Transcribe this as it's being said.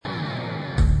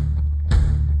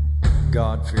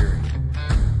God-fearing,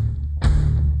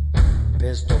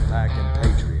 pistol-packing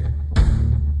patriot,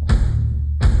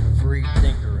 free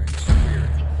thinker and spirit,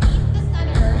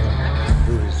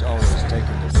 who has always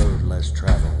taken the road less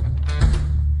traveled.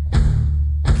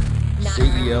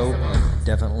 CEO of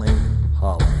Definitely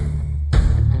Holly.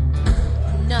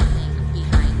 Nothing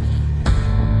behind me.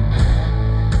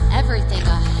 Everything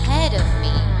ahead of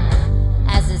me.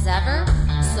 As is ever,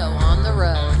 so on the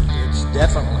road. It's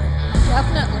definitely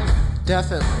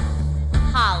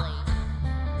Holly.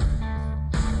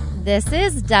 This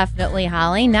is Definitely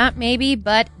Holly, not maybe,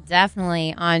 but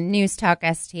definitely on News Talk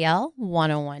STL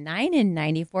 1019 and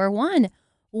 94.1.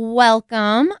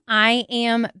 Welcome. I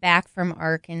am back from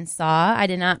Arkansas. I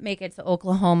did not make it to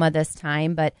Oklahoma this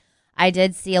time, but I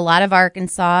did see a lot of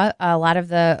Arkansas, a lot of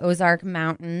the Ozark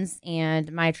Mountains,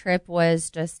 and my trip was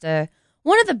just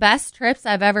one of the best trips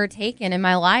I've ever taken in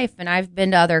my life. And I've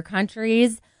been to other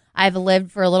countries. I've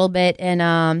lived for a little bit in,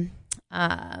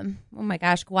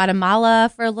 Guatemala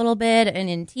for a little bit, in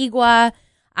Antigua.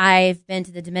 I've been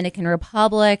to the Dominican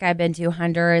Republic. I've been to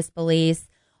Honduras, Belize,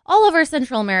 all over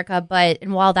Central America.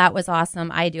 And while that was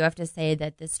awesome, I do have to say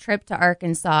that this trip to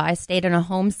Arkansas, I stayed in a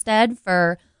homestead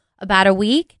for about a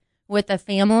week with a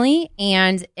family,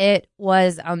 and it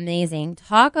was amazing.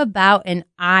 Talk about an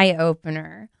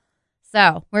eye-opener.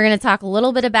 So we're going to talk a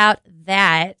little bit about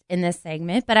that in this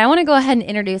segment, but I want to go ahead and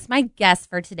introduce my guest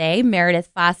for today.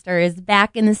 Meredith Foster is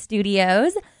back in the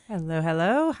studios.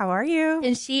 Hello. How are you?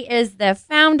 And she is the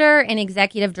founder and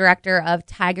executive director of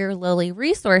Tigerlili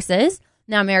Resources.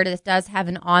 Now, Meredith does have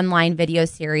an online video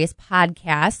series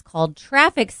podcast called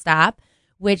Trafficking,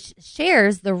 which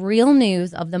shares the real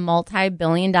news of the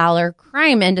multi-billion-dollar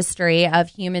crime industry of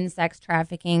human sex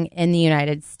trafficking in the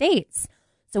United States.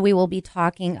 So we will be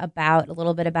talking a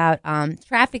little bit about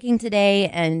trafficking today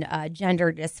and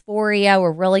gender dysphoria.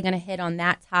 We're really going to hit on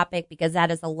that topic because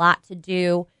that is a lot to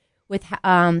do with,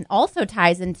 also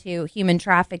ties into human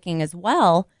trafficking as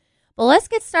well. But let's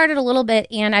get started a little bit,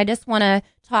 and I just want to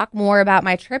talk more about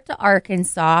my trip to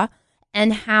Arkansas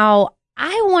and how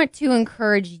I want to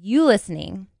encourage you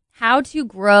listening how to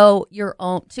grow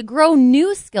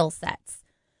new skill sets.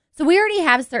 So we already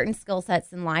have certain skill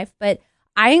sets in life, but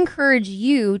I encourage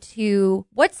you to,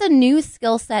 what's a new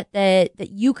skill set that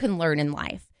you can learn in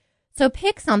life? So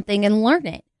pick something and learn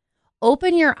it.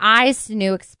 Open your eyes to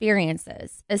new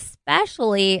experiences,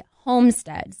 especially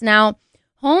homesteads. Now,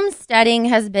 homesteading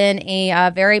has been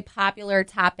a very popular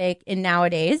topic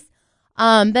nowadays,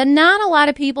 but not a lot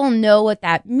of people know what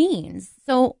that means.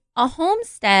 So a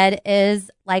homestead is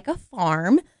like a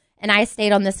farm. And I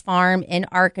stayed on this farm in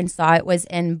Arkansas. It was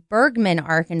in Bergman,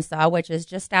 Arkansas, which is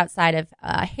just outside of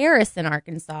Harrison,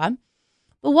 Arkansas.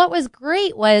 But what was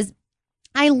great was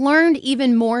I learned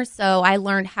even more so. I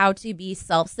learned how to be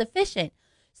self-sufficient.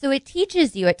 So it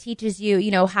teaches you,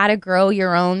 how to grow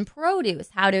your own produce,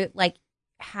 how to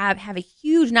have a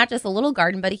huge, not just a little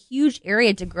garden, but a huge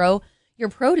area to grow your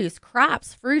produce,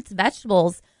 crops, fruits,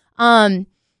 vegetables.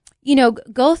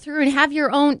 Go through and have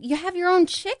your own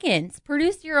chickens,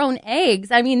 produce your own eggs.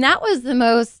 I mean, that was the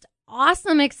most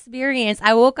awesome experience.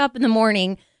 I woke up in the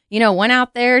morning, went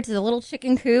out there to the little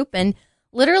chicken coop and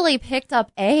literally picked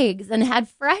up eggs and had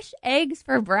fresh eggs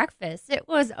for breakfast. It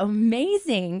was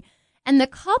amazing. And the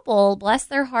couple, bless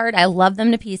their heart, I love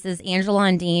them to pieces. Angela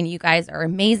and Dean, you guys are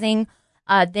amazing.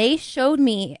 They showed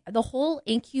me the whole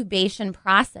incubation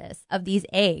process of these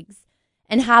eggs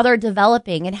and how they're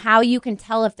developing and how you can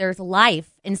tell if there's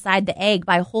life inside the egg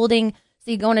by holding.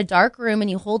 So you go in a dark room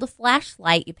and you hold a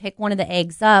flashlight. You pick one of the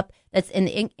eggs up that's in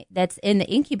the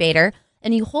incubator,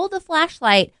 and you hold the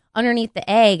flashlight underneath the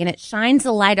egg, and it shines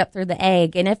the light up through the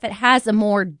egg. And if it has a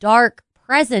more dark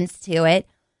presence to it,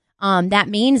 that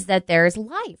means that there's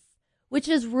life, which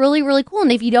is really, really cool.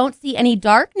 And if you don't see any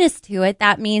darkness to it,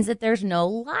 that means that there's no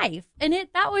life. And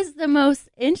that was the most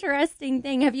interesting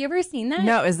thing. Have you ever seen that?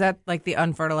 No, is that like the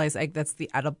unfertilized egg? That's the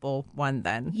edible one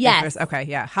then? Yes. Okay,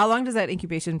 yeah. How long does that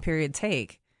incubation period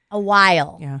take? A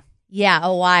while. Yeah. Yeah,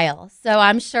 a while. So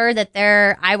I'm sure that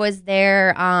I was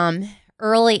there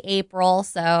early April.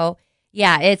 So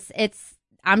yeah,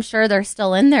 I'm sure they're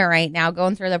still in there right now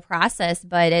going through the process,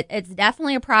 but it's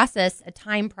definitely a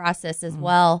time process as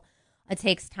well. It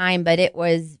takes time, but it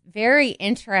was very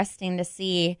interesting to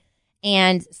see.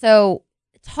 And so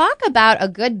talk about a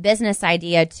good business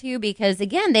idea too, because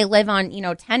again, they live on,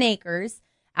 10 acres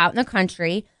out in the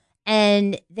country,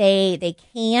 and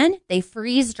they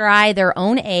freeze dry their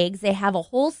own eggs. They have a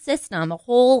whole system, a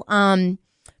whole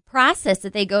process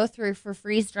that they go through for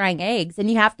freeze drying eggs.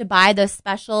 And you have to buy the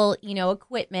special,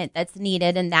 equipment that's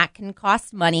needed, and that can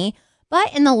cost money.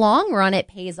 But in the long run, it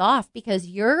pays off because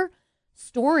you're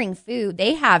storing food.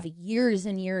 They have years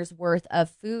and years worth of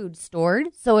food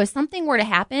stored. So if something were to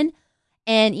happen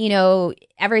and,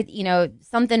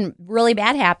 something really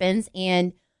bad happens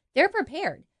and they're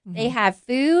prepared. Mm-hmm. They have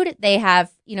food. They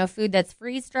have, food that's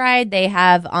freeze dried. They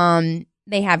have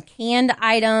canned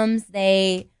items.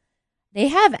 They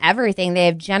have everything. They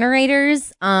have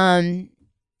generators.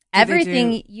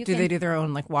 Everything. Do they do their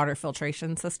own like water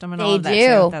filtration system and all of that? They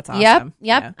do. That's awesome. Yep.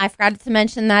 Yeah. I forgot to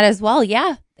mention that as well.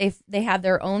 Yeah, they have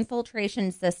their own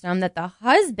filtration system that the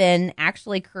husband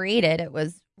actually created. It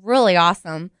was really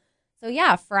awesome. So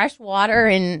yeah, fresh water,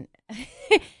 and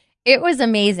it was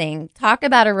amazing. Talk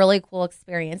about a really cool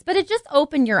experience. But it just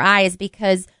opened your eyes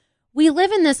because we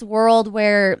live in this world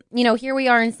where, here we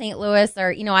are in St. Louis,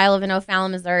 or, I live in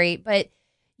O'Fallon, Missouri, but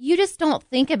you just don't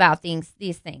think about these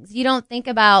things. You don't think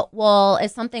about, well, if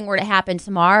something were to happen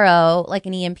tomorrow, like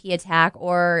an EMP attack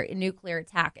or a nuclear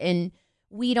attack, and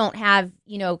we don't have,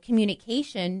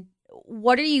 communication,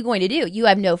 what are you going to do? You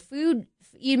have no food.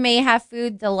 You may have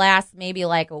food to last maybe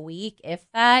like a week, if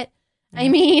that. I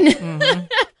mean, mm-hmm.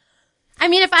 I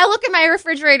mean, if I look at my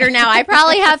refrigerator now, I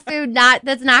probably have food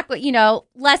that's not,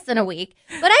 less than a week.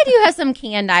 But I do have some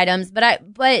canned items, but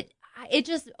it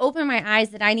just opened my eyes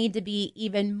that I need to be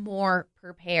even more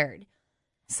prepared.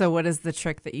 So what is the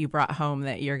trick that you brought home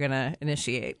that you're going to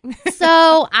initiate?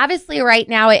 So obviously right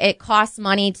now it costs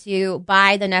money to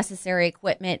buy the necessary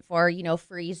equipment for,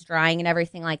 freeze drying and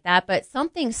everything like that. But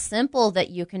something simple that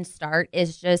you can start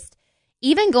is just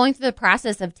even going through the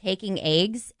process of taking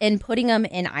eggs and putting them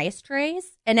in ice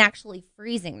trays and actually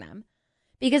freezing them.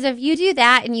 Because if you do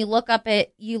that and you look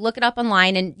it up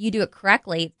online and you do it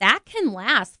correctly, that can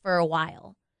last for a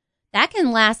while. That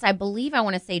can last, I believe, I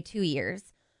want to say 2 years.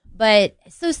 But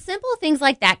so simple things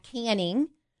like that, canning.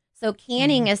 So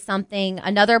canning is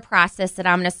another process that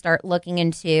I'm going to start looking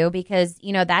into because,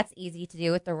 that's easy to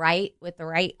do with the right,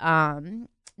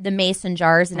 the mason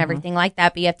jars and everything like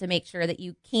that. But you have to make sure that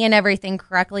you can everything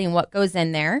correctly and what goes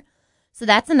in there. So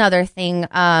that's another thing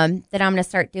that I'm going to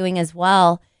start doing as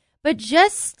well. But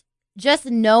just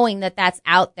knowing that that's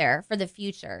out there for the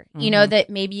future, that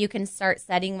maybe you can start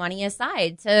setting money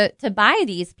aside to buy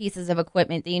these pieces of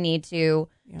equipment that you need to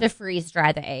freeze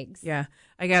dry the eggs. Yeah.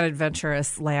 I got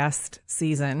adventurous last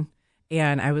season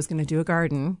and I was going to do a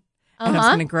garden. And I was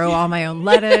going to grow all my own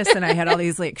lettuce, and I had all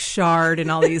these like chard and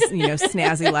all these,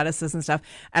 snazzy lettuces and stuff.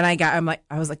 And I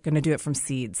was going to do it from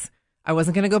seeds. I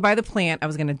wasn't going to go buy the plant. I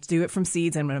was going to do it from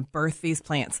seeds. I'm going to birth these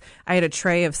plants. I had a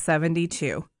tray of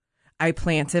 72. I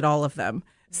planted all of them.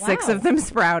 Wow. 6 of them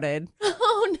sprouted,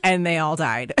 and they all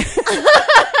died. I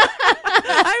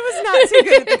was not too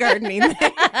good at the gardening.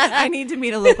 I need to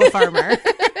meet a local farmer.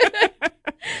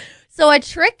 So a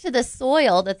trick to the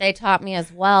soil that they taught me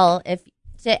as well,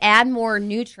 to add more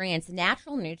nutrients,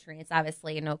 natural nutrients,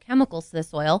 obviously, no chemicals to the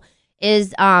soil,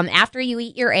 is after you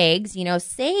eat your eggs,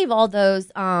 save all those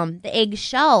the egg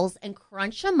shells and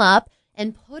crunch them up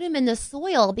and put them in the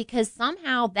soil because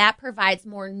somehow that provides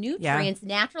more nutrients,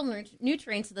 natural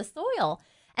nutrients to the soil.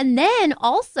 And then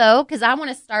also, because I want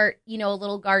to start, a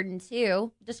little garden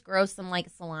too, just grow some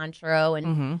like cilantro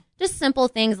and just simple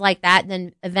things like that, and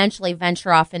then eventually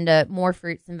venture off into more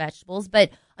fruits and vegetables. But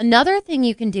another thing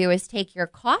you can do is take your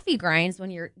coffee grinds when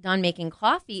you're done making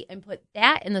coffee and put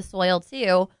that in the soil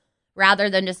too, rather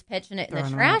than just pitching it in the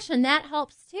trash. And that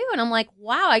helps too. And I'm like,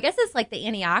 wow, I guess it's like the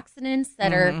antioxidants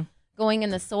that are going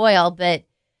in the soil. But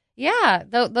yeah,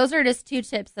 those are just 2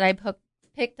 tips that I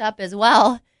picked up as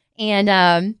well.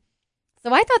 And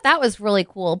so I thought that was really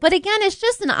cool. But again, it's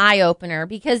just an eye-opener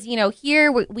because,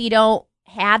 here we don't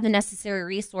have the necessary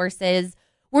resources.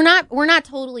 We're not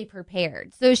totally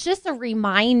prepared. So it's just a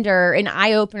reminder, an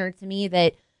eye-opener to me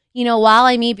that, while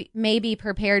I may be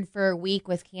prepared for a week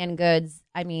with canned goods,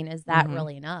 I mean, is that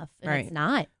really enough? And right. It's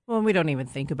not. Well, we don't even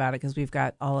think about it because we've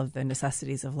got all of the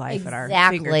necessities of life at our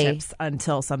fingertips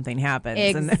until something happens.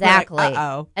 Exactly. And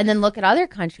uh-oh. And then look at other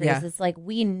countries. Yeah. It's like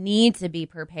we need to be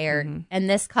prepared. And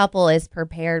this couple is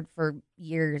prepared for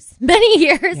years, many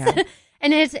years. Yeah.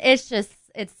 And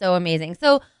it's so amazing.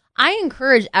 So I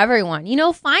encourage everyone,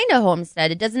 find a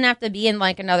homestead. It doesn't have to be in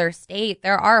like another state.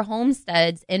 There are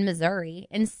homesteads in Missouri,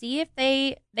 and see if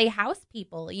they house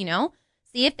people,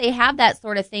 see if they have that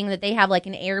sort of thing, that they have like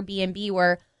an Airbnb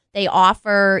where they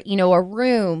offer, a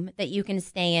room that you can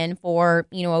stay in for,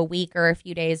 a week or a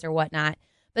few days or whatnot.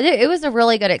 But it was a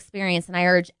really good experience, and I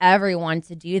urge everyone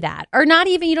to do that. Or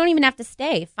you don't even have to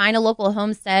stay. Find a local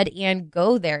homestead and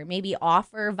go there. Maybe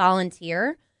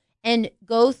volunteer, and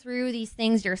go through these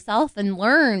things yourself and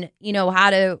learn, how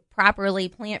to properly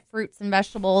plant fruits and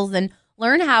vegetables, and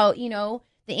learn how, the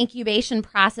incubation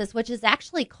process, which is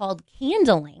actually called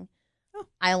candling.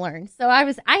 I learned. So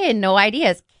I had no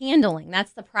idea. It's candling.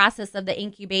 That's the process of the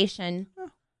incubation. Oh,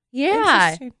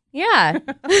 yeah. Yeah.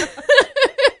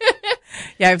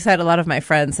 Yeah, I've had a lot of my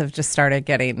friends have just started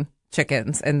getting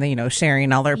chickens and,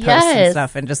 sharing all their posts and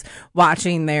stuff and just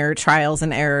watching their trials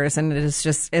and errors. And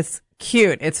it's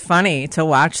cute. It's funny to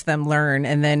watch them learn.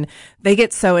 And then they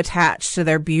get so attached to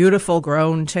their beautiful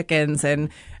grown chickens, and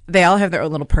they all have their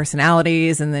own little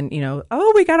personalities. And then,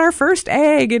 we got our first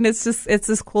egg. And it's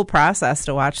this cool process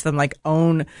to watch them like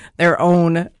own their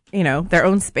own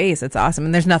space. It's awesome.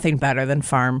 And there's nothing better than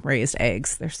farm raised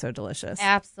eggs. They're so delicious.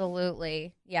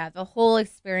 Absolutely. Yeah. The whole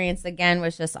experience again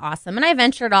was just awesome. And I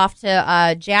ventured off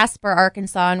to Jasper,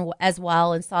 Arkansas as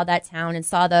well, and saw that town and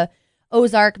saw the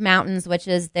Ozark Mountains, which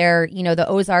is the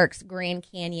Ozarks Grand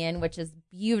Canyon, which is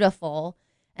beautiful.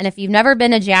 And if you've never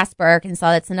been to Jasper,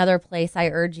 Arkansas, that's another place I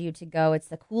urge you to go.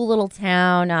 It's a cool little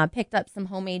town. Picked up some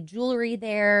homemade jewelry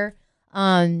there.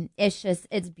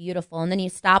 It's beautiful. And then you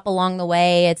stop along the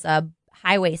way. It's a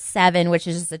Highway 7, which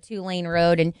is just a 2-lane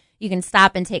road, and you can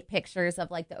stop and take pictures of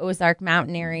like the Ozark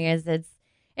Mountain areas.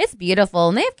 It's beautiful.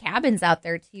 And they have cabins out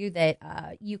there too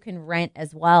that you can rent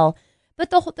as well. But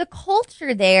the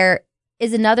culture there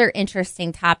is another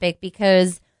interesting topic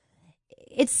because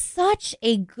it's such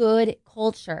a good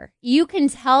culture. You can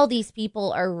tell these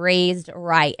people are raised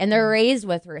right, and they're raised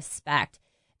with respect.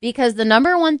 Because the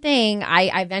number one thing,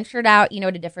 I ventured out,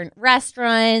 to different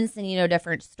restaurants and,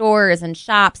 different stores and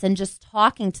shops, and just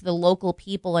talking to the local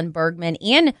people in Bergman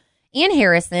and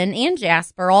Harrison and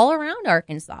Jasper all around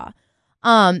Arkansas.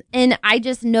 And I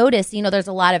just noticed, there's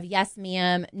a lot of yes,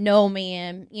 ma'am, no,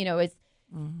 ma'am, it's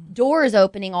doors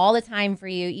opening all the time for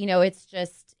you.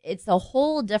 It's a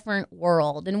whole different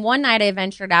world. And one night I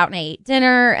ventured out and I ate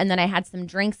dinner, and then I had some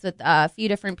drinks with a few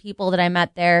different people that I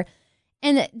met there.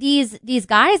 And these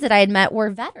guys that I had met were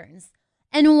veterans.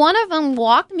 And one of them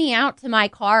walked me out to my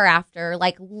car after,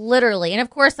 like literally. And of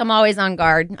course, I'm always on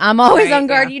guard. I'm always on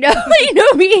guard, you know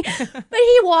me. But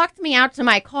he walked me out to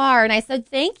my car, and I said,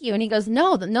 "Thank you." And he goes,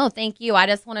 "No, thank you. I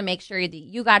just want to make sure that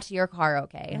you got to your car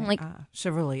okay." I'm like,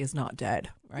 chivalry is not dead.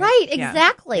 Right,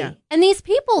 exactly. Yeah. And these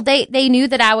people, they knew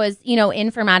that I was,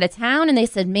 in from out of town, and they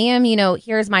said, "Ma'am,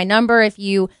 here's my number. If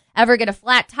you ever get a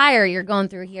flat tire, you're going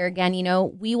through here again,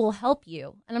 we will help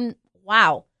you." And I'm,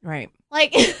 wow. Right.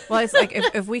 Like, well, it's like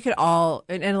if we could all,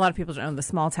 and a lot of people don't know the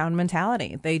small town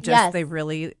mentality. They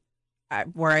really,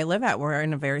 where I live at, we're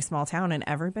in a very small town, and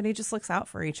everybody just looks out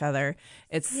for each other.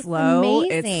 It's slow.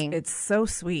 Amazing. It's so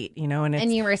sweet,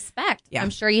 and you respect. Yeah.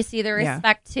 I'm sure you see the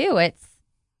respect too.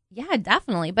 Yeah,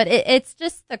 definitely. But it's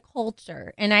just the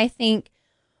culture. And I think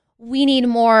we need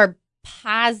more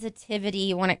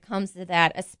positivity when it comes to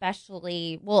that,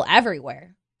 especially,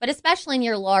 everywhere. But especially in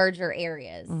your larger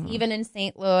areas, even in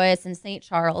St. Louis and St.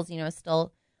 Charles,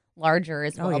 still larger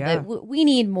as well. But we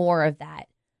need more of that.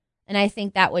 And I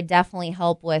think that would definitely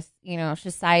help with,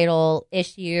 societal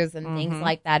issues and things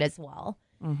like that as well.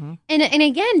 Mm-hmm. And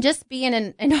again, just being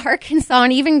in Arkansas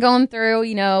and even going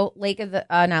through, not Lake of the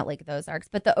Ozarks,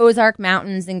 but the Ozark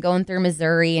Mountains, and going through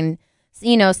Missouri and,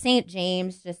 St.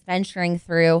 James, just venturing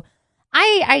through.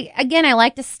 I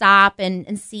like to stop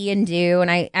and see and do,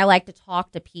 and I like to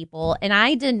talk to people. And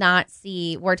I did not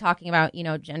see, we're talking about,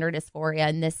 gender dysphoria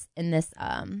in this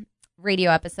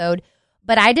radio episode,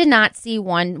 but I did not see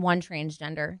one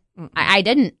transgender. I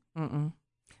didn't. Mm-mm.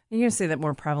 You're going to see that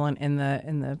more prevalent in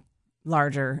the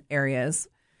larger areas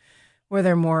where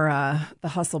they're more the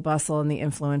hustle bustle and the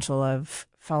influential of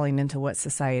falling into what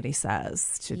society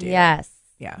says to do. Yes.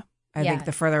 Yeah. I think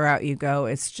the further out you go,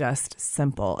 it's just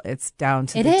simple. It's down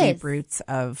to the deep roots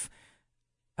of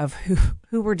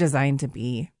who we're designed to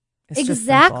be. It's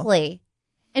exactly.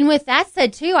 And with that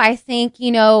said, too, I think,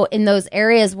 in those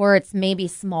areas where it's maybe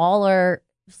smaller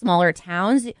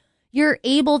towns, you're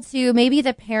able to, maybe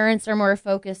the parents are more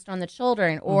focused on the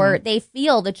children, or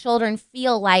the children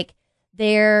feel like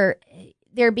they're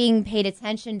being paid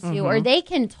attention to, or they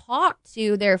can talk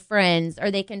to their friends, or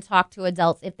they can talk to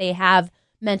adults if they have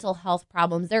mental health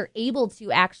problems. They're able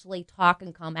to actually talk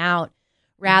and come out,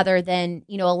 rather than,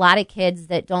 a lot of kids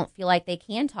that don't feel like they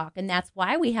can talk. And that's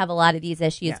why we have a lot of these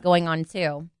issues going on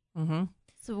too. Mm-hmm.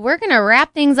 So we're going to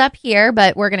wrap things up here,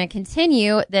 but we're going to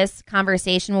continue this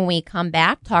conversation when we come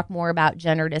back, talk more about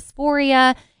gender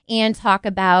dysphoria, and talk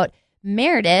about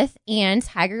Meredith and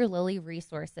Tigerlili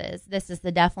Resources. This is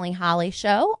the Definitely Holly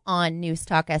Show on News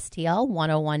Talk STL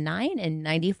 1019 and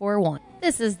 94.1.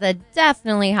 This is the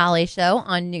Definitely Holly Show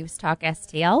on News Talk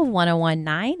STL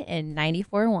 1019 and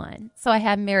 94.1. So I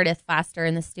have Meredith Foster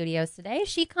in the studios today.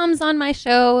 She comes on my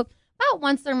show about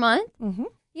once a month. Mm-hmm.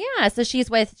 Yeah, so she's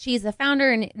the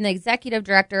founder and the executive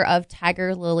director of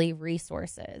Tigerlili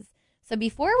Resources. So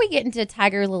before we get into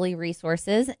Tigerlili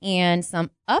Resources and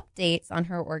some updates on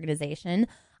her organization,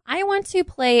 I want to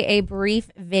play a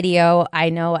brief video. I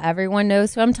know everyone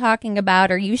knows who I'm talking about,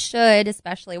 or you should,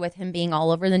 especially with him being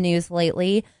all over the news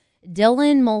lately,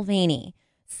 Dylan Mulvaney.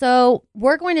 So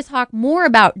we're going to talk more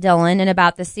about Dylan and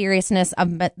about the seriousness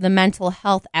of the mental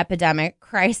health epidemic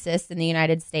crisis in the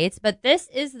United States. But this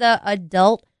is the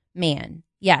adult man.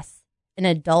 Yes, an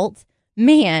adult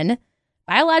man,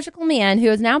 biological man who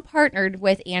is now partnered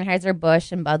with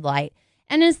Anheuser-Busch and Bud Light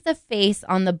and is the face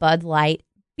on the Bud Light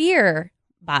beer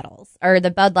bottles or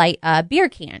the Bud Light beer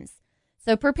cans.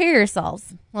 So prepare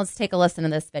yourselves. Let's take a listen to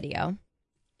this video.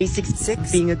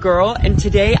 66, being a girl, and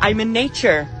today I'm in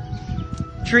nature.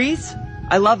 Trees,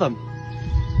 I love them.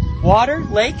 Water,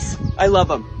 lakes, I love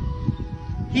them.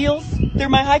 Heels, they're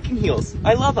my hiking heels.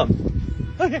 I love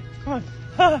them. Okay, come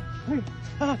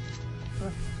on.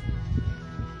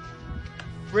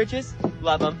 Bridges,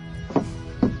 love them.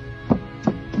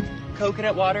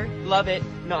 Coconut water, love it.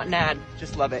 Not nad,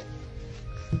 just love it.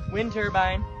 Wind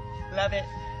turbine, love it.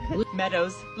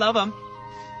 Meadows, love them.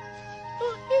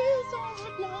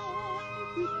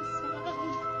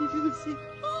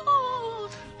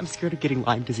 I'm scared of getting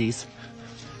Lyme disease.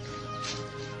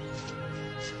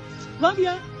 Love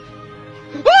ya.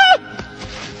 Ah!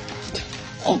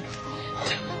 Oh.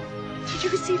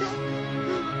 Did you see that?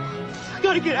 I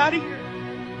gotta get out of here.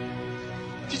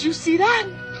 Did you see that?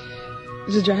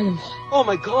 There's a dragonfly. Oh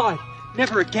my god.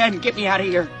 Never again. Get me out of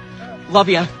here. Love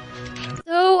ya.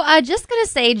 So, just going to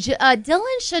say,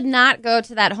 Dylan should not go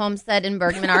to that homestead in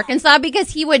Bergman, Arkansas, because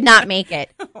he would not make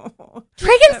it.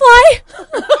 Dragonfly!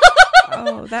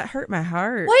 Oh, that hurt my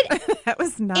heart. What? That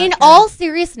was not In good. all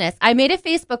seriousness, I made a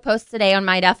Facebook post today on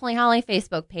my Definitely Holly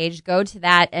Facebook page. Go to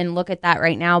that and look at that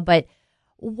right now. But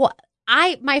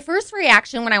my first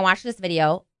reaction when I watched this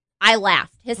video, I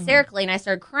laughed hysterically and I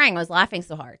started crying. I was laughing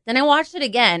so hard. Then I watched it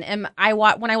again, and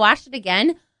when I watched it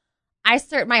again,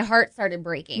 my heart started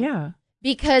breaking. Yeah.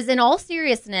 Because in all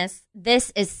seriousness,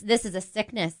 this is a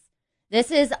sickness. This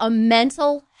is a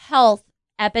mental health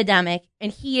epidemic,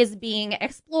 and he is being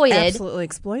exploited. Absolutely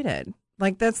exploited.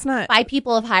 Like, that's not by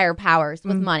people of higher powers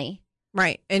with money.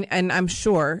 right. And I'm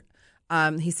sure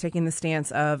he's taking the stance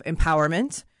of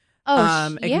empowerment,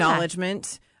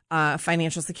 acknowledgement,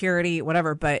 financial security,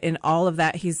 whatever. But in all of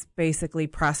that, he's basically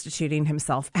prostituting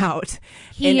himself out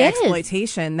in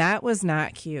exploitation. That was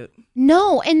not cute.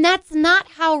 No, and that's not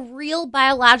how real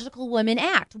biological women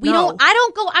act. I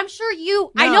don't go, I'm sure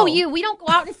you, I know you, we don't go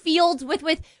out in fields with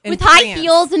high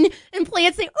heels and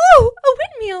plants saying, ooh, a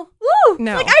windmill, ooh,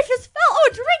 no. Like I just fell, oh,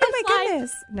 a dragonfly. Oh my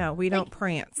goodness. No, we don't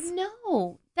prance.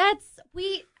 No,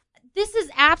 this is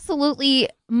absolutely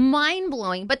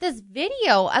mind-blowing. But this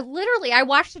video, I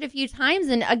watched it a few times,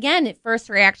 and again, at first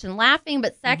reaction, laughing,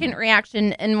 but second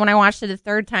reaction, and when I watched it a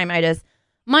third time,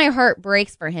 my heart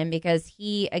breaks for him because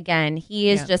he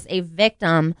is just a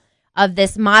victim of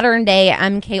this modern-day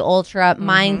MK Ultra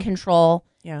mind control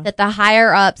that the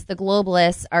higher-ups, the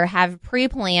globalists, have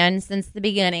pre-planned since the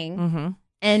beginning,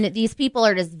 and these people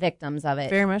are just victims of it.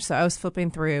 Very much so. I was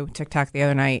flipping through TikTok the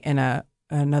other night, and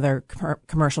another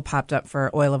commercial popped up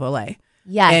for Oil of Olay.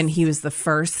 Yes. And he was the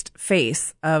first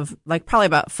face of like probably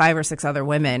about 5 or 6 other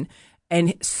women,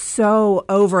 and so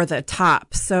over the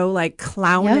top, so like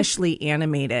clownishly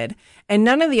animated. And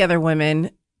none of the other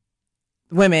women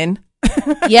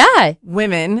Yeah.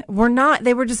 women were not,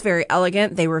 they were just very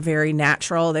elegant. They were very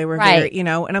natural. They were very, and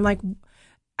I'm like,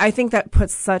 I think that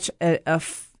puts such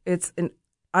it's an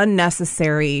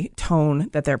unnecessary tone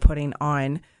that they're putting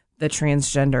on the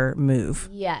transgender move.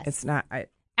 Yes. It's not.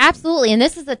 Absolutely. And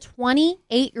this is a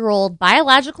 28-year-old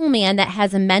biological man that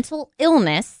has a mental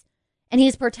illness, and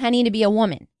he's pretending to be a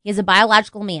woman. He's a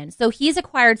biological man. So he's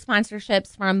acquired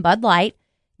sponsorships from Bud Light,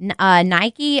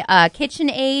 Nike,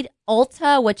 KitchenAid,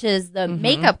 Ulta, which is the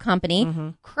makeup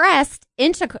company, Crest,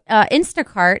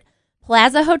 Instacart,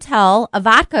 Plaza Hotel, a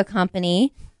vodka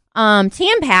company,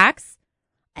 Tampax.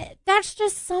 That's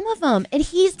just some of them. And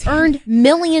he's earned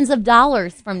millions of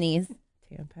dollars from these.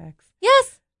 Tampax.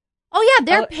 Yes. Oh, yeah.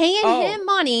 They're paying him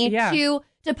money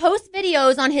to post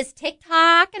videos on his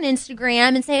TikTok and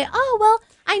Instagram and say, oh, well,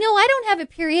 I know I don't have a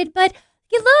period, but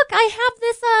look, I have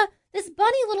this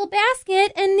bunny little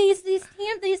basket and these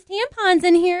tampons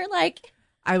in here. Like,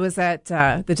 I was at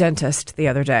the dentist the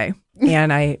other day,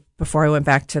 and before I went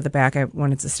back to the back, I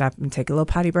wanted to stop and take a little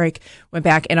potty break. Went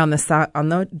back, and on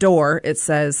the door it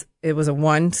says it was a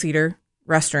 1-seater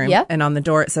restroom, and on the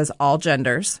door it says all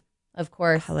genders. Of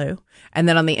course. Hello. And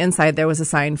then on the inside there was a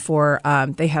sign for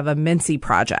they have a Mincy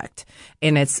project,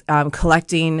 and it's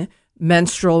collecting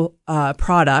menstrual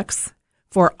products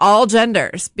for all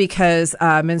genders, because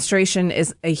menstruation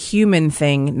is a human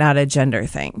thing, not a gender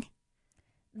thing.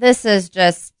 This is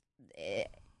just,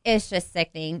 it's just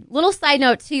sickening. Little side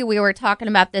note, too, we were talking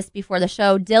about this before the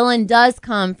show. Dylan does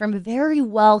come from a very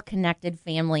well-connected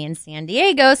family in San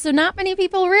Diego, so not many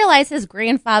people realize his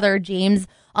grandfather, James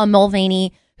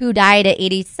Mulvaney, who died at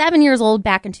 87 years old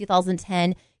back in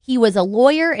 2010, he was a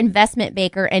lawyer, investment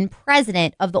banker, and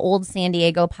president of the old San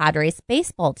Diego Padres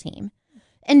baseball team.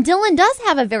 And Dylan does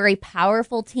have a very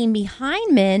powerful team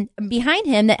behind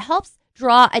him that helps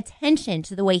draw attention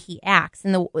to the way he acts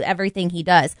and everything he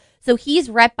does. So he's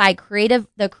rep by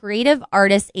the Creative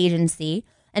Artists Agency,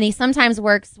 and he sometimes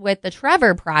works with the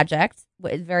Trevor Project,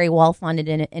 very well-funded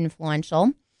and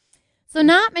influential. So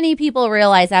not many people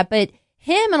realize that, but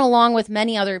him and along with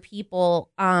many other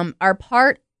people are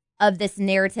part of this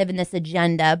narrative and this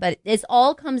agenda, but this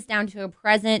all comes down to a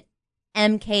present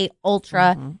MK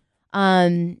Ultra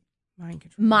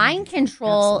mind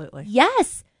control. Absolutely.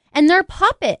 Yes. And they're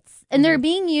puppets, and they're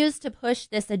being used to push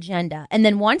this agenda. And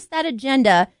then once that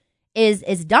agenda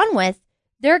is done with,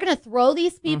 they're going to throw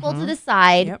these people to the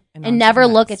side and never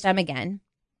look at them again.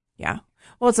 Yeah.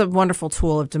 Well, it's a wonderful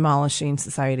tool of demolishing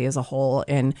society as a whole.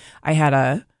 And I had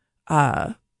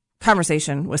a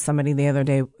conversation with somebody the other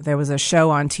day. There was a show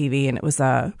on TV, and it was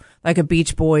like a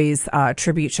Beach Boys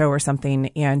tribute show or something,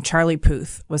 and Charlie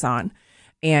Puth was on.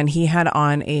 And he had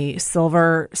on a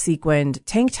silver sequined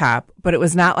tank top, but it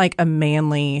was not like a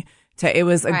manly. It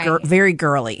was very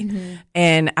girly. Mm-hmm.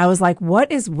 And I was like,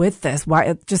 what is with this? Why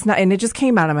it just not? And it just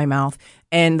came out of my mouth.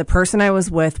 And the person I was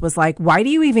with was like, why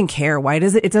do you even care? Why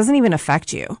does it doesn't even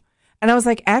affect you? And I was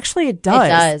like, actually, it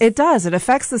does. It does. It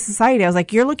affects the society. I was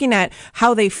like, you're looking at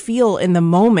how they feel in the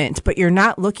moment, but you're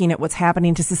not looking at what's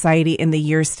happening to society in the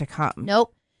years to come.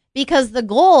 Nope. Because the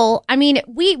goal, I mean,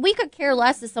 we could care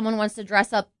less if someone wants to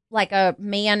dress up like a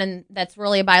man and that's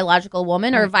really a biological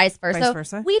woman, or vice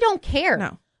versa. We don't care.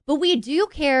 No. But we do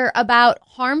care about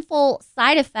harmful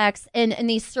side effects in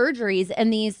these surgeries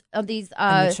and these and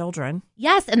the children.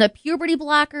 Yes, and the puberty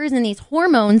blockers and these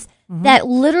hormones that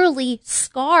literally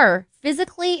scar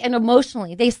physically and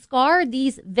emotionally. They scar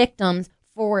these victims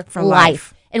for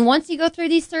life. And once you go through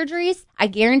these surgeries, I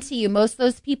guarantee you, most of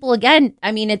those people, again,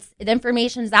 I mean, the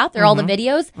information's out there, all the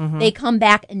videos, they come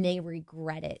back and they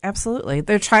regret it. Absolutely.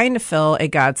 They're trying to fill a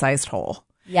God-sized hole.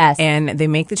 Yes. And they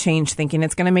make the change thinking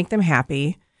it's going to make them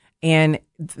happy. And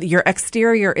your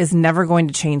exterior is never going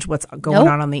to change what's going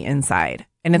on the inside.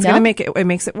 And it's going to it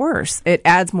makes it worse. It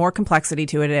adds more complexity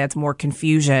to it. It adds more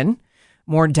confusion,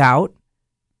 more doubt.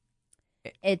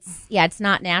 It's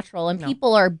not natural. And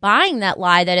people are buying that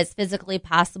lie that it's physically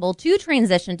possible to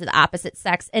transition to the opposite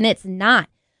sex. And it's not,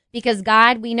 because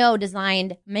God, we know,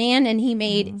 designed man and he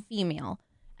made female.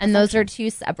 And those are two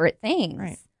separate things.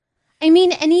 Right. I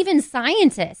mean, and even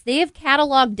scientists, they have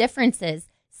cataloged differences,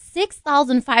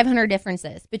 6,500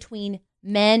 differences between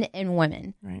men and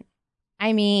women. Right.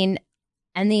 I mean,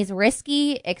 and these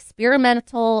risky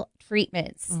experimental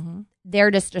treatments,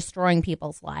 they're just destroying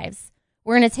people's lives.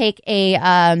 We're going to take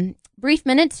a brief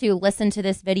minute to listen to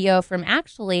this video from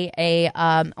actually I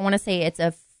want to say it's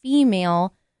a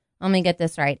female. Let me get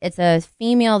this right. It's a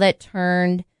female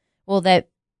that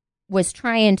was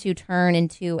trying to turn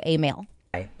into a male.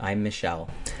 Hi, I'm Michelle.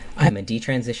 I'm a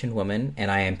detransitioned woman,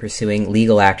 and I am pursuing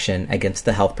legal action against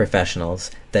the health professionals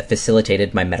that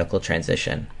facilitated my medical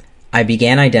transition. I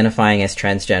began identifying as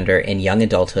transgender in young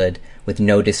adulthood with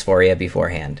no dysphoria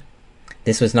beforehand.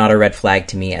 This was not a red flag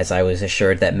to me, as I was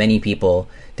assured that many people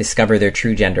discover their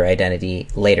true gender identity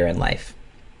later in life.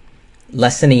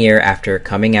 Less than a year after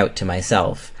coming out to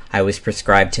myself, I was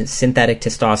prescribed synthetic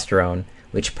testosterone,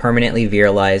 which permanently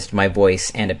virilized my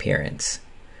voice and appearance.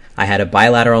 I had a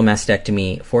bilateral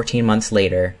mastectomy 14 months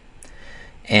later,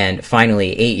 and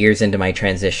finally, 8 years into my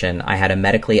transition, I had a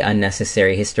medically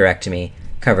unnecessary hysterectomy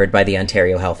covered by the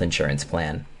Ontario Health Insurance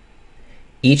Plan.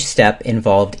 Each step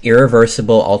involved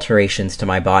irreversible alterations to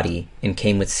my body and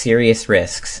came with serious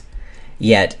risks,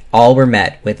 yet all were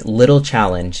met with little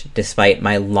challenge despite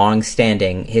my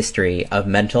long-standing history of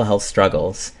mental health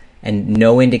struggles and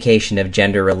no indication of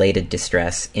gender-related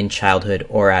distress in childhood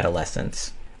or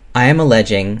adolescence. I am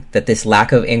alleging that this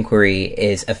lack of inquiry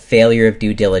is a failure of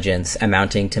due diligence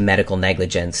amounting to medical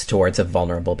negligence towards a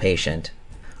vulnerable patient.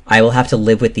 I will have to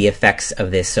live with the effects of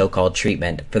this so-called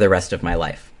treatment for the rest of my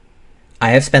life.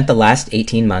 I have spent the last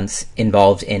 18 months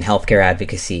involved in healthcare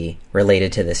advocacy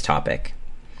related to this topic.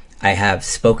 I have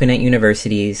spoken at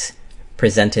universities,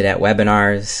 presented at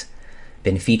webinars,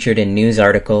 been featured in news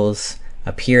articles,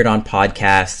 appeared on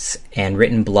podcasts, and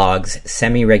written blogs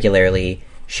semi-regularly,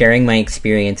 sharing my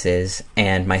experiences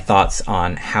and my thoughts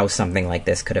on how something like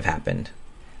this could have happened.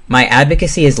 My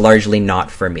advocacy is largely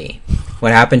not for me.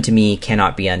 What happened to me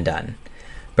cannot be undone.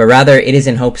 But rather, it is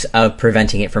in hopes of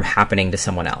preventing it from happening to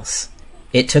someone else.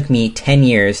 It took me 10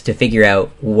 years to figure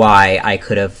out why I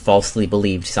could have falsely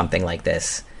believed something like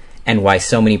this, and why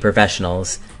so many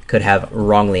professionals could have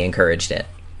wrongly encouraged it.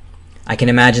 I can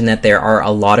imagine that there are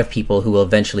a lot of people who will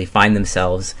eventually find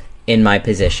themselves in my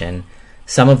position,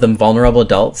 some of them vulnerable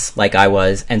adults, like I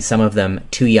was, and some of them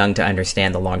too young to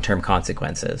understand the long-term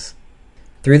consequences.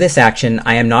 Through this action,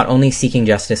 I am not only seeking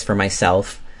justice for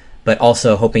myself, but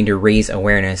also hoping to raise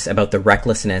awareness about the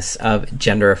recklessness of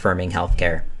gender-affirming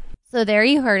healthcare. So there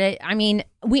you heard it. I mean,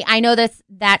 I know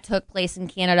that took place in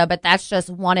Canada, but that's just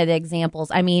one of the examples.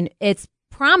 I mean, it's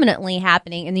prominently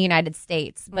happening in the United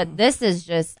States, but this is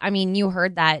just, I mean, you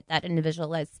heard that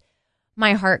individual is,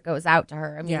 my heart goes out to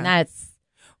her. I mean, that's.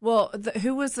 Well,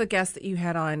 who was the guest that you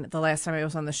had on the last time I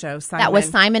was on the show? Simon. That was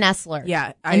Simon Esler.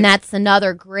 Yeah. And that's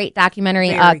another great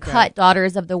documentary, Cut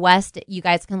Daughters of the West. You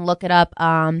guys can look it up.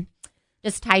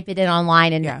 Just type it in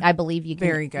online, and I believe you can.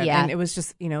 Very good. Yeah. And it was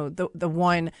just,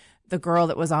 the girl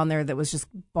that was on there that was just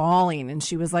bawling, and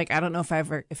she was like, I don't know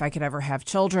if I could ever have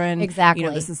children. Exactly.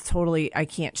 This is totally, I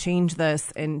can't change this.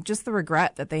 And just the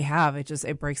regret that they have,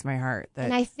 it breaks my heart.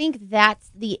 And I think that's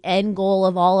the end goal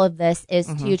of all of this is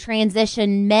to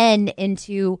transition men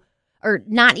into, or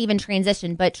not even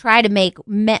transition, but try to make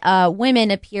women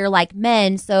appear like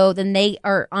men, so then they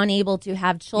are unable to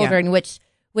have children, which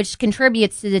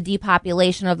contributes to the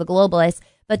depopulation of the globalists,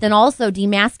 but then also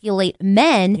demasculate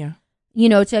men,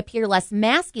 to appear less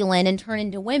masculine and turn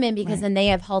into women, because then they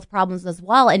have health problems as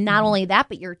well. And not only that,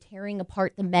 but you're tearing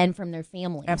apart the men from their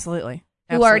families. Absolutely.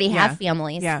 Who already have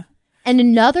families. Yeah. And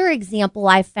another example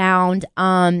I found,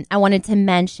 I wanted to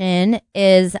mention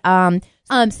is, so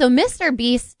Mr.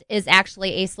 Beast is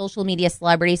actually a social media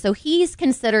celebrity. So he's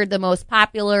considered the most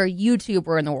popular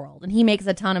YouTuber in the world, and he makes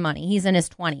a ton of money. He's in his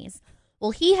 20s.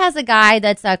 Well, he has a guy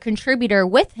that's a contributor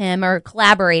with him, or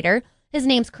collaborator. His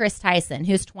name's Chris Tyson,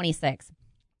 who's 26.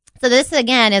 So this,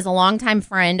 again, is a longtime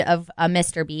friend of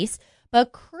Mr. Beast.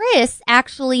 But Chris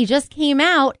actually just came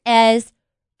out as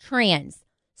trans.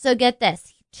 So get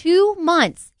this. 2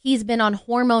 months he's been on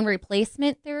hormone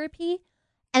replacement therapy.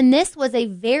 And this was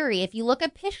if you look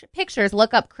at pictures,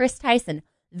 look up Chris Tyson,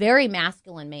 very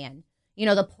masculine man.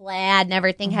 The plaid and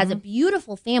everything, has a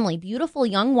beautiful family, beautiful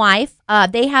young wife.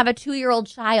 They have a 2-year-old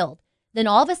child. Then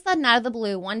all of a sudden, out of the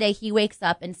blue, one day he wakes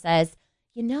up and says,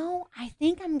 I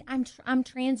think I'm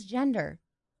transgender.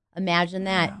 Imagine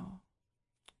that. Wow.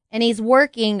 And he's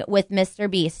working with Mr.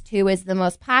 Beast, who is the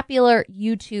most popular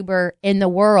YouTuber in the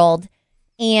world.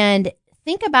 And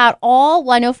think about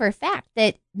I know for a fact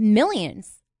that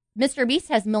Mr. Beast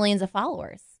has millions of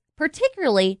followers,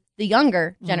 particularly the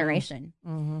younger generation.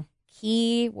 Mm-hmm.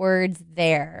 Key words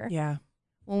there. Yeah.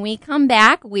 When we come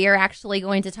back, we are actually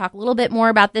going to talk a little bit more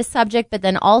about this subject, but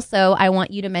then also I want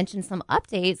you to mention some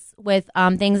updates with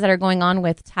things that are going on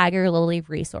with Tigerlili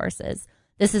Resources.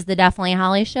 This is the Definitely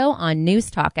Holly Show on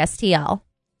News Talk STL.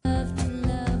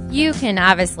 You can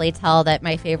obviously tell that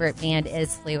my favorite band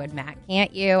is Fleetwood Mac,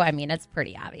 can't you? I mean, it's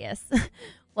pretty obvious.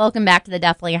 Welcome back to the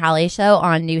Definitely Holly Show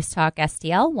on News Talk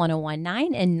STL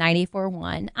 101.9 and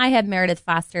 94.1. I have Meredith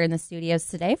Foster in the studios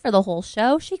today for the whole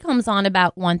show. She comes on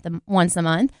about once a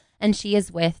month, and she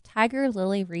is with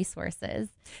Tigerlili Resources.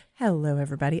 Hello,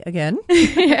 everybody, again.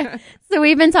 So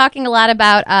we've been talking a lot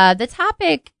about the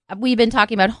topic. We've been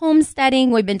talking about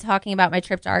homesteading. We've been talking about my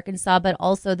trip to Arkansas, but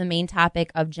also the main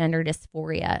topic of gender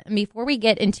dysphoria. And before we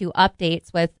get into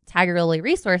updates with Tigerlili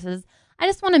Resources, I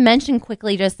just want to mention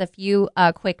quickly just a few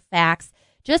quick facts.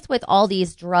 Just with all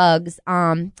these drugs,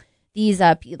 these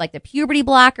like the puberty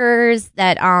blockers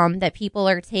that people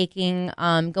are taking,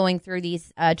 going through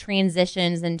these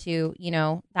transitions into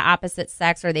the opposite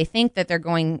sex, or they think that they're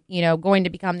going to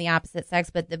become the opposite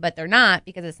sex, but they're not,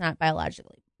 because it's not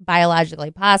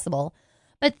biologically possible.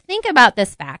 But think about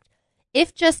this fact: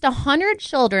 if just 100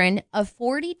 children of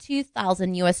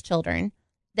 42,000 U.S. children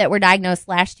that were diagnosed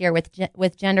last year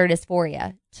with gender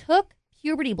dysphoria took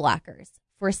puberty blockers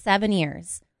for 7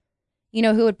 years, you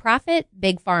know who would profit?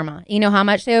 Big Pharma. You know how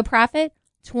much they would profit?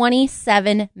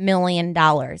 $27 million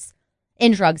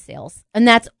in drug sales. And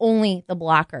that's only the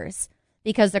blockers,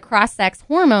 because the cross-sex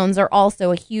hormones are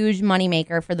also a huge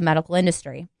moneymaker for the medical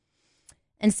industry.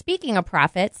 And speaking of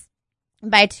profits,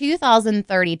 by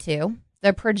 2032,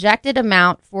 the projected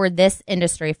amount for this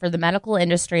industry, for the medical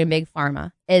industry and Big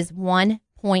Pharma, is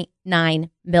 $1.9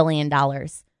 billion.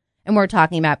 And we're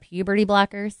talking about puberty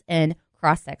blockers and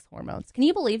cross-sex hormones. Can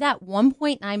you believe that?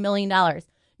 $1.9 million.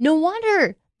 No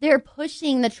wonder they're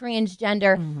pushing the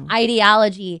transgender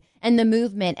ideology and the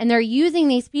movement. And they're using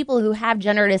these people who have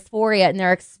gender dysphoria and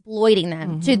they're exploiting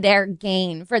them to their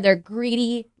gain for their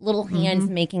greedy little hands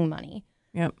making money.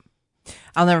 Yep.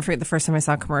 I'll never forget the first time I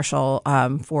saw a commercial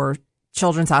for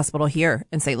Children's Hospital here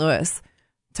in St. Louis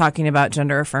talking about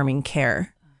gender affirming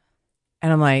care.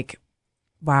 And I'm like,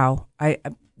 wow, I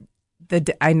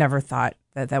never thought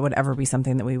that would ever be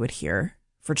something that we would hear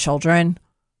for children.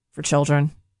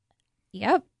 Yep.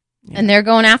 Yeah. And they're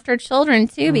going after children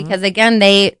too, because again,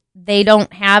 they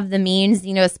don't have the means,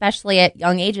 you know, especially at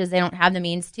young ages, they don't have the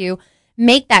means to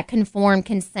make that conformed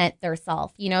consent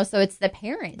theirself, you know, so it's the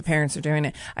parents. The parents are doing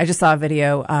it. I just saw a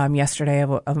video yesterday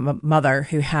of a mother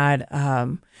who had,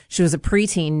 she was a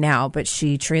preteen now, but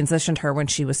she transitioned her when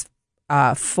she was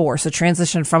 4. So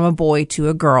transitioned from a boy to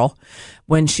a girl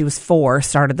when she was 4,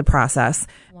 started the process.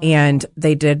 Wow. And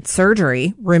they did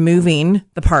surgery, removing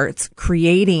the parts,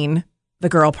 creating the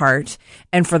girl part.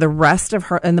 And for the rest of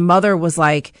her, and the mother was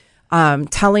like,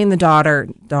 telling the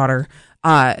daughter,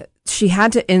 she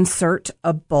had to insert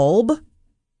a bulb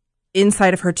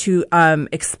inside of her to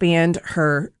expand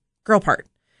her girl part.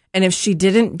 And if she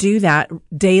didn't do that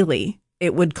daily,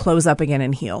 it would close up again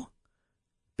and heal,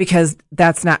 because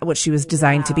that's not what she was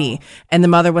designed to be. And the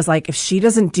mother was like, if she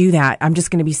doesn't do that, I'm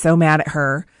just going to be so mad at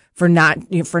her for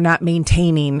not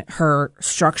maintaining her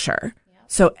structure. Yep.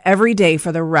 So every day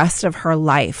for the rest of her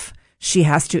life, she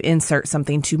has to insert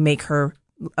something to make her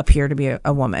appear to be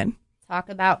a woman. Talk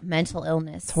about mental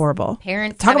illness. It's horrible.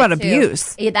 Parents talk about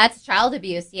abuse. Yeah, that's child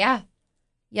abuse. Yeah.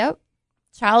 Yep.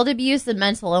 Child abuse and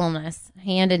mental illness,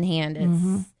 hand in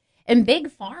hand. And big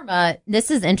pharma,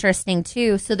 this is interesting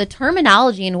too. So the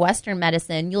terminology in Western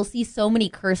medicine, you'll see so many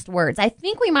cursed words. I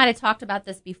think we might have talked about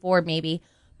this before maybe,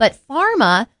 but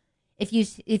pharma, if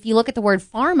you look at the word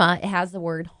pharma, it has the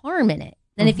word harm in it.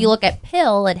 Then if you look at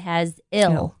pill, it has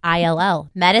ill,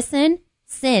 I-L-L. Medicine,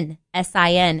 sin,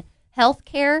 S-I-N.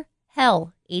 Healthcare,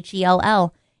 hell,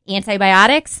 H-E-L-L.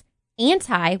 Antibiotics,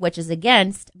 anti, which is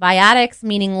against, biotics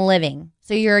meaning living.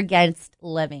 So you're against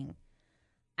living.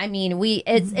 I mean,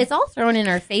 it's all thrown in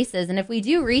our faces, and if we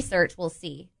do research, we'll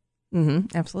see.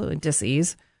 Absolutely.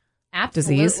 Disease.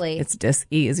 Absolutely. Disease. It's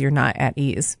dis-ease. You're not at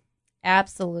ease.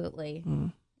 Absolutely.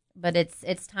 But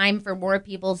it's time for more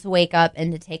people to wake up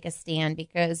and to take a stand,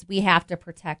 because we have to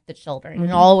protect the children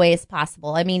in all ways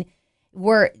possible. I mean,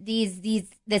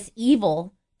 this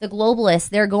evil, the globalists,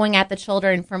 they're going at the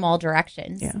children from all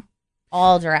directions. Yeah.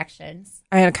 All directions.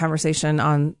 I had a conversation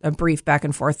on a brief back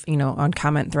and forth, on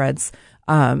comment threads.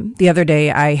 The other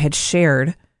day I had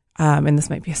shared, and this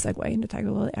might be a segue into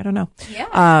Tigerlili, I don't know.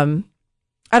 Yeah.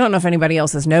 I don't know if anybody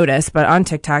else has noticed, but on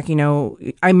TikTok,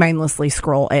 I mindlessly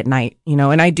scroll at night,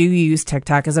 and I do use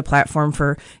TikTok as a platform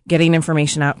for getting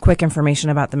information out, quick information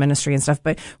about the ministry and stuff.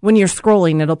 But when you're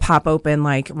scrolling, it'll pop open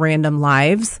like random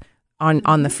lives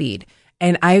on the feed.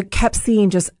 And I kept seeing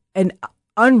just an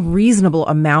unreasonable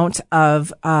amount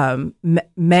of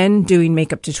men doing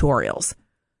makeup tutorials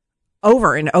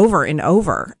over and over and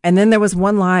over. And then there was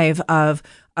one live of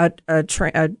it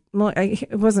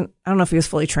wasn't, I don't know if he was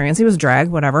fully trans. He was drag,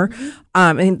 whatever.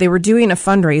 And they were doing a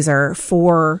fundraiser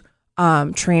for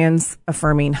trans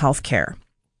affirming healthcare.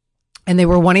 And they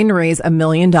were wanting to raise $1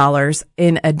 million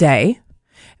in a day.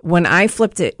 When I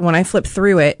flipped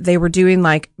through it, they were doing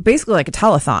basically like a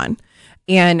telethon.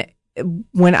 And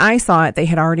when I saw it, they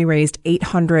had already raised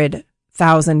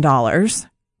 $800,000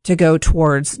 to go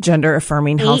towards gender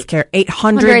affirming healthcare.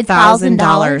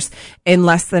 $800,000 in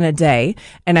less than a day.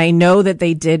 And I know that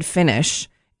they did finish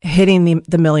hitting the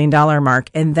 $1 million mark.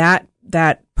 And that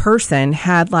person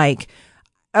had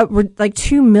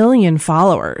 2 million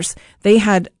followers. They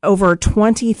had over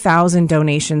 20,000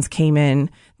 donations came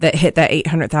in that hit that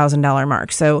 $800,000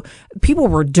 mark. So people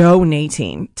were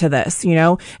donating to this,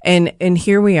 and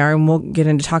here we are, and we'll get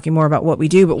into talking more about what we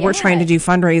do, but we're trying to do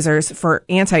fundraisers for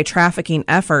anti-trafficking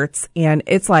efforts, and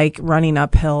it's like running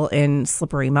uphill in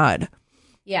slippery mud.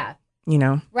 Yeah.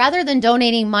 Rather than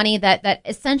donating money that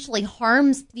essentially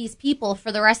harms these people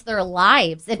for the rest of their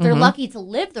lives, if they're lucky to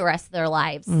live the rest of their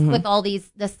lives with all the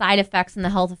side effects and the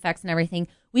health effects and everything,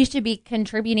 we should be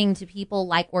contributing to people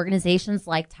like organizations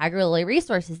like Tigerlili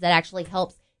Resources that actually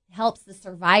helps the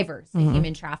survivors of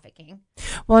human trafficking.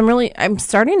 Well, I'm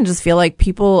starting to just feel like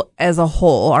people as a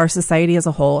whole, our society as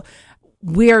a whole,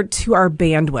 we are to our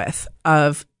bandwidth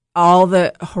of all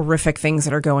the horrific things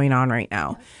that are going on right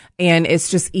now. And it's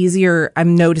just easier.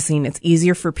 I'm noticing it's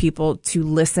easier for people to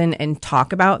listen and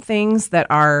talk about things that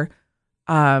are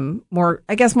more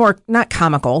not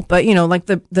comical, but like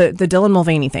the Dylan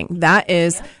Mulvaney thing. That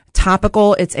is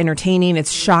topical, it's entertaining,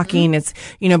 it's shocking, it's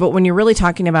but when you're really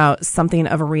talking about something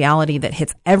of a reality that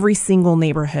hits every single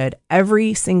neighborhood,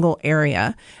 every single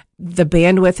area, the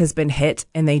bandwidth has been hit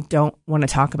and they don't want to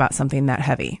talk about something that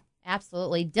heavy.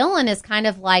 Absolutely. Dylan is kind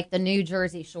of like the New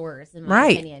Jersey Shores, in my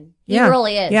opinion. He Yeah.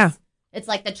 really is. Yeah. It's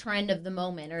like the trend of the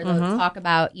moment, or the talk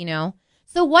about,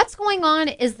 So what's going on?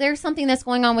 Is there something that's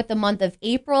going on with the month of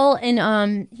April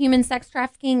in human sex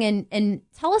trafficking? And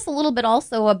tell us a little bit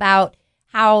also about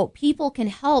how people can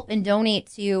help and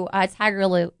donate to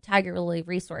Tigerlili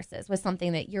resources with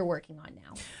something that you're working on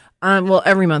now. Well,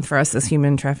 every month for us is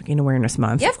Human Trafficking Awareness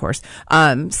Month, Yep. of course.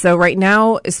 So right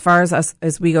now, as far as us,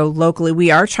 as we go locally, we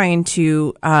are trying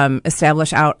to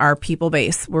establish out our people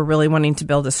base. We're really wanting to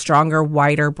build a stronger,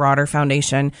 wider, broader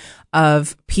foundation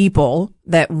of people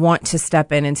that want to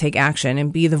step in and take action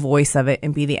and be the voice of it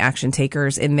and be the action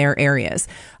takers in their areas.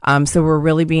 So we're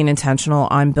really being intentional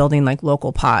on building like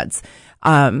local pods.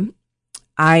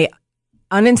 I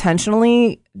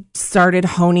unintentionally started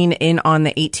honing in on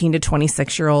the 18 to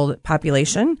 26-year-old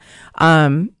population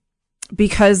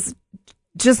because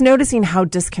just noticing how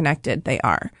disconnected they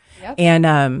are. Yep.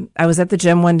 And I was at the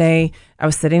gym one day. I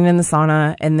was sitting in the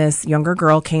sauna, and this younger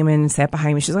girl came in and sat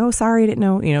behind me. She's like, "Oh, sorry, I didn't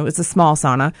know. It's a small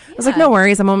sauna." I was like, "No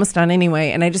worries. I'm almost done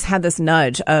anyway." And I just had this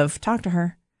nudge of talk to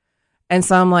her. And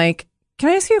so I'm like, "Can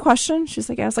I ask you a question?" She's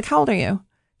like, "Yeah." I was like, "How old are you?"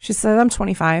 She said, "I'm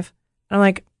 25. And I'm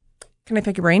like, "Can I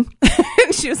pick your brain?"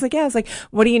 And she was like, "Yeah." I was like,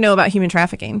 "What do you know about human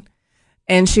trafficking?"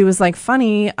 And she was like,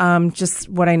 "Funny, just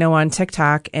what I know on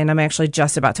TikTok. And I'm actually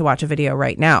just about to watch a video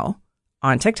right now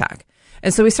on TikTok."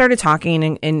 And so we started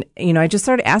talking and I just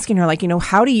started asking her, like,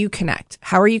 how do you connect?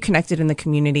 How are you connected in the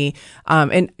community?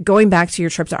 And going back to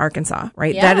your trip to Arkansas,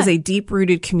 right? Yeah. That is a deep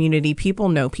rooted community. People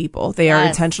know people. They are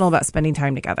intentional about spending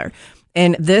time together.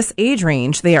 In this age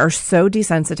range, they are so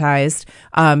desensitized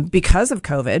because of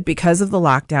COVID, because of the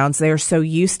lockdowns. They are so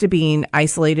used to being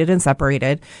isolated and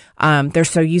separated. They're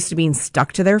so used to being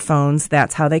stuck to their phones.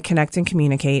 That's how they connect and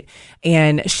communicate.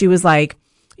 And she was like,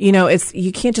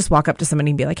 you can't just walk up to somebody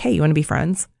and be like, "Hey, you want to be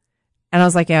friends?" And I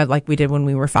was like, "Yeah, like we did when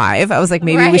we were 5. I was like,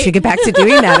 maybe we should get back to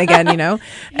doing that again, Yeah.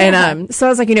 And so I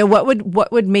was like,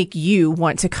 what would make you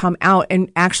want to come out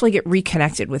and actually get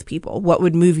reconnected with people? What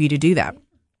would move you to do that?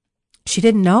 She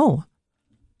didn't know.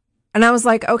 And I was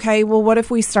like, okay, well, what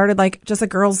if we started like just a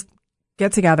girls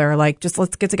get together, like just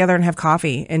let's get together and have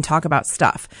coffee and talk about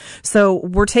stuff. So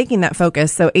we're taking that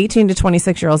focus. So 18 to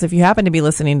 26-year-olds, if you happen to be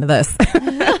listening to this,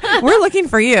 we're looking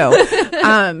for you.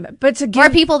 But to give, or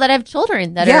people that have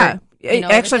children that are,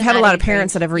 actually I've had a lot of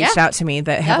parents that have reached out to me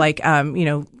that have like,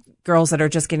 girls that are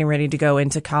just getting ready to go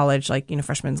into college, like,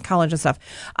 freshmen in college and stuff.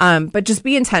 But just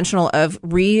be intentional of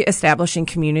reestablishing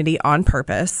community on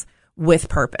purpose. With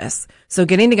purpose. So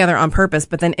getting together on purpose,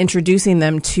 but then introducing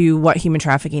them to what human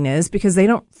trafficking is, because they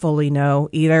don't fully know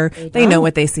either. They know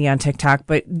what they see on TikTok,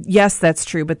 but yes, that's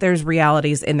true. But there's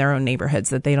realities in their own neighborhoods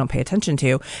that they don't pay attention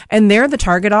to. And they're the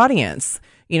target audience,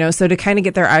 so to kind of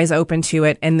get their eyes open to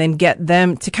it and then get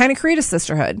them to kind of create a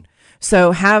sisterhood.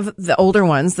 So have the older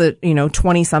ones, the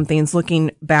 20 somethings looking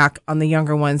back on the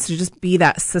younger ones to just be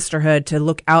that sisterhood, to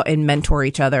look out and mentor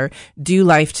each other, do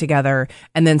life together,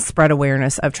 and then spread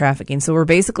awareness of trafficking. So we're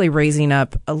basically raising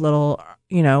up a little,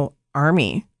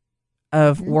 army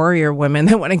of warrior women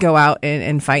that want to go out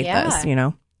and fight this,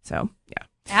 So, yeah.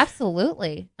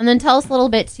 Absolutely. And then tell us a little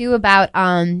bit too about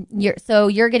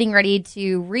you're getting ready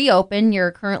to reopen.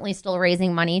 You're currently still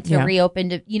raising money to reopen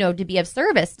to be of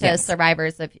service to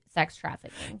survivors of sex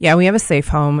trafficking. Yeah, we have a safe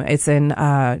home. It's in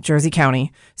Jersey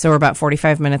County. So we're about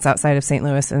 45 minutes outside of St.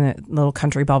 Louis in a little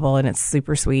country bubble, and it's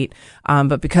super sweet.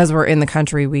 But because we're in the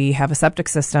country, we have a septic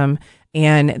system.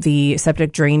 And the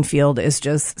septic drain field is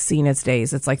just seen its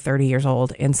days. It's like 30 years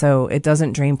old. And so it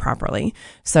doesn't drain properly.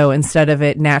 So instead of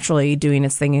it naturally doing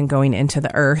its thing and going into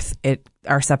the earth,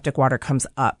 our septic water comes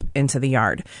up into the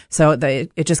yard. So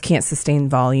it just can't sustain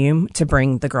volume to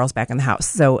bring the girls back in the house.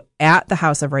 So at the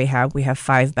House of Rahab, we have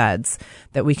 5 beds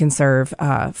that we can serve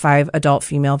 5 adult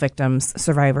female victims,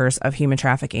 survivors of human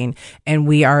trafficking. And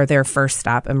we are their first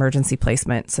stop emergency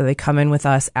placement. So they come in with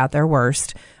us at their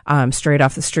worst, straight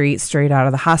off the street, straight out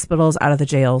of the hospitals, out of the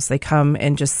jails. They come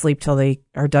and just sleep till they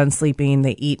are done sleeping.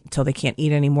 They eat till they can't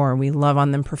eat anymore. And we love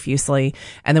on them profusely.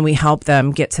 And then we help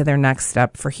them get to their next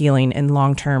step for healing in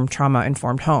long-term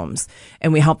trauma-informed homes.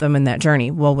 And we help them in that journey.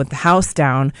 Well, with the house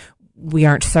down, we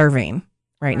aren't serving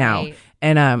right now.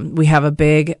 And we have a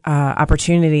big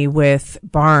opportunity with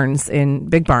big barns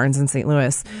in St.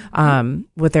 Louis.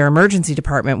 With their emergency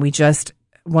department,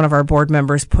 one of our board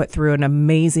members put through an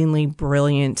amazingly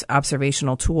brilliant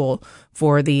observational tool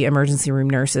for the emergency room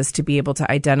nurses to be able to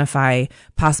identify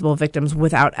possible victims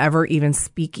without ever even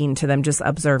speaking to them, just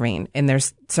observing. And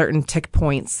there's certain tick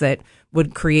points that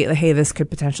would create, hey, this could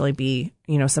potentially be,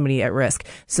 somebody at risk.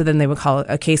 So then they would call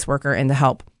a caseworker in to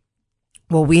help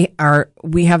Well, we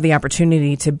have the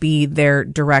opportunity to be their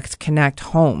direct connect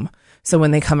home. So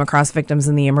when they come across victims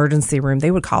in the emergency room,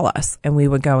 they would call us and we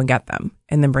would go and get them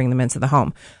and then bring them into the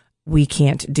home. We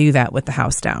can't do that with the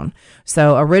house down.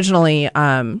 So originally,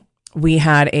 we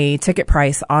had a ticket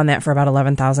price on that for about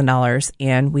 $11,000,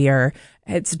 and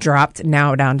it's dropped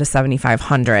now down to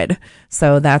 $7,500.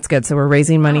 So that's good. So we're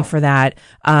raising money for that.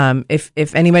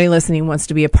 If anybody listening wants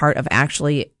to be a part of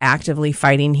actually actively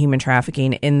fighting human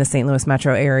trafficking in the St. Louis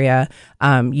metro area,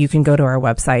 you can go to our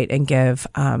website and give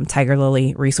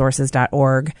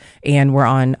tigerliliresources.org, and we're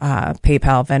on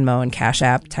PayPal, Venmo, and Cash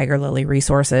App, Tiger Lili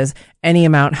Resources. Any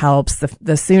amount helps.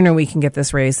 The sooner we can get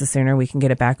this raised, the sooner we can get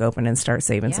it back open and start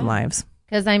saving some lives.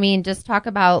 Because, I mean, just talk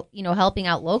about, helping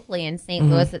out locally, and St.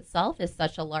 Louis itself is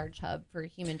such a large hub for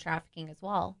human trafficking as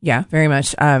well. Yeah, very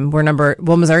much.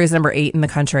 Missouri is number 8 in the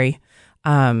country,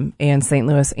 and St.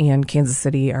 Louis and Kansas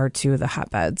City are 2 of the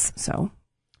hotbeds. So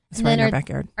it's right in our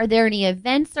backyard. Are there any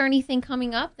events or anything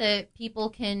coming up that people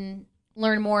can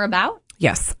learn more about?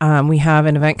 Yes. We have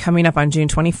an event coming up on June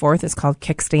 24th. It's called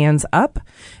Kickstands Up.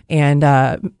 And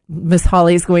Miss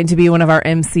Holly is going to be one of our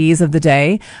MCs of the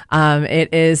day.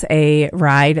 It is a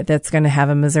ride that's going to have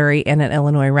a Missouri and an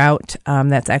Illinois route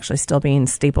that's actually still being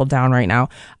stapled down right now.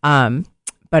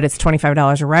 But it's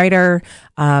 $25 a rider,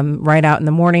 ride out in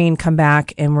the morning, come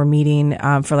back, and we're meeting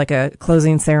for like a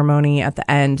closing ceremony at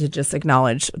the end to just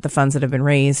acknowledge the funds that have been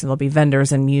raised. There'll be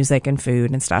vendors and music and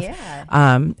food and stuff.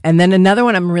 Yeah. And then another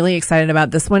one I'm really excited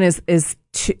about. This one is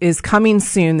coming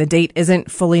soon. The date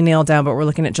isn't fully nailed down, but we're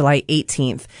looking at July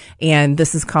 18th. And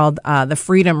this is called the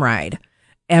Freedom Ride.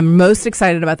 I'm most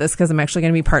excited about this because I'm actually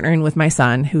going to be partnering with my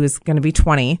son, who is going to be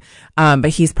 20. But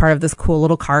he's part of this cool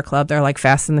little car club. They're like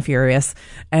Fast and the Furious.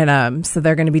 And so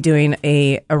they're going to be doing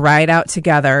a ride out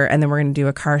together, and then we're going to do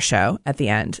a car show at the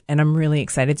end. And I'm really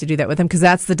excited to do that with him because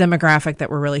that's the demographic that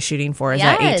we're really shooting for, is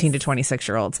that 18 to 26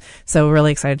 year olds. So we're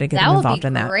really excited to get them involved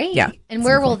in that. Great. Yeah. And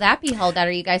where will that be held at?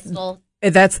 Are you guys still...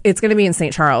 It's going to be in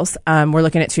St. Charles. We're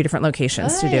looking at 2 different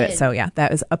locations to do it. So yeah,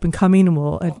 that is up and coming, and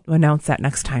we'll announce that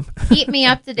next time. Keep me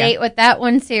up to date with that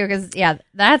one too, because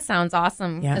that sounds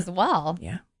awesome as well.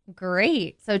 Yeah,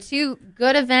 great. So 2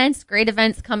 good events, great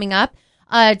events coming up.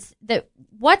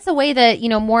 What's a way that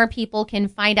more people can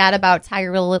find out about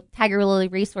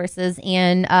Tigerlili Resources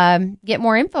and get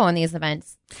more info on these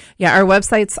events? Yeah, our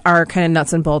websites are kind of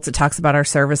nuts and bolts. It talks about our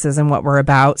services and what we're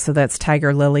about. So that's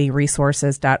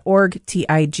tigerliliresources.org,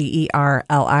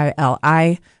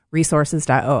 TIGERLILI,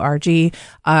 resources.org.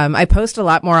 I post a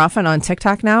lot more often on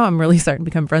TikTok now. I'm really starting to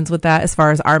become friends with that as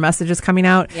far as our messages coming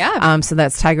out. Yeah. So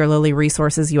that's Tigerlili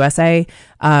Resources USA.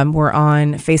 We're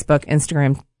on Facebook,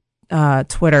 Instagram,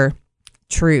 Twitter,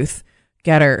 Truth,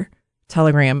 Getter,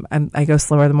 Telegram. I go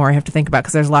slower the more I have to think about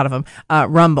because there's a lot of them.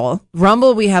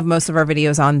 Rumble, we have most of our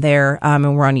videos on there,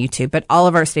 and we're on YouTube. But all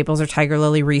of our staples are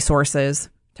Tigerlili Resources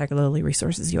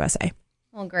USA.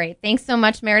 Well, great. Thanks so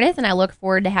much, Meredith, and I look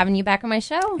forward to having you back on my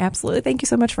show. Absolutely. Thank you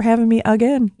so much for having me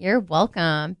again. You're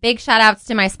welcome. Big shout outs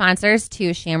to my sponsors,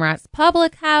 to Shamrock's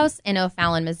Public House in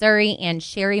O'Fallon, Missouri, and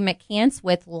Sherry McCants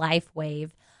with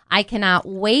LifeWave. I cannot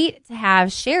wait to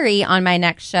have Sherry on my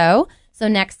next show. So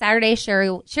next Saturday,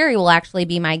 Sherry will actually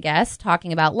be my guest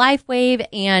talking about LifeWave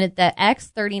and the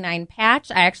X39 patch.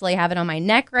 I actually have it on my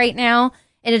neck right now.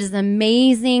 It is an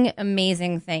amazing,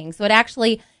 amazing thing. So it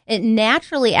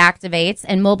naturally activates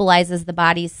and mobilizes the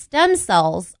body's stem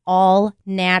cells all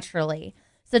naturally.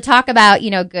 So talk about,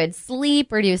 good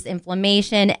sleep, reduce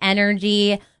inflammation,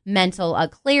 energy, mental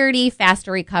clarity,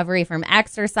 faster recovery from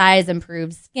exercise,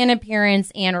 improved skin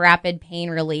appearance, and rapid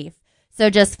pain relief. So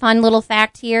just fun little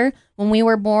fact here. When we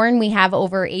were born, we have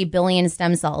over 1 billion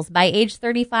stem cells. By age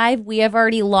 35, we have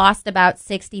already lost about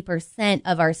 60%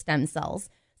 of our stem cells.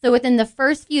 So within the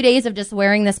first few days of just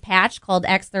wearing this patch called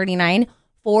X39,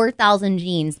 4,000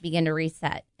 genes begin to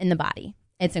reset in the body.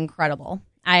 It's incredible.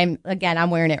 I'm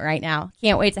wearing it right now.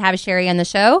 Can't wait to have Sherry on the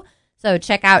show. So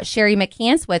check out Sherry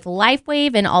McCants with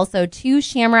LifeWave and also to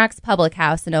Shamrock's Public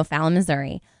House in O'Fallon,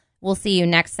 Missouri. We'll see you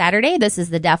next Saturday. This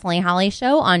is the Definitely Holly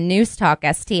Show on News Talk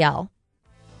STL.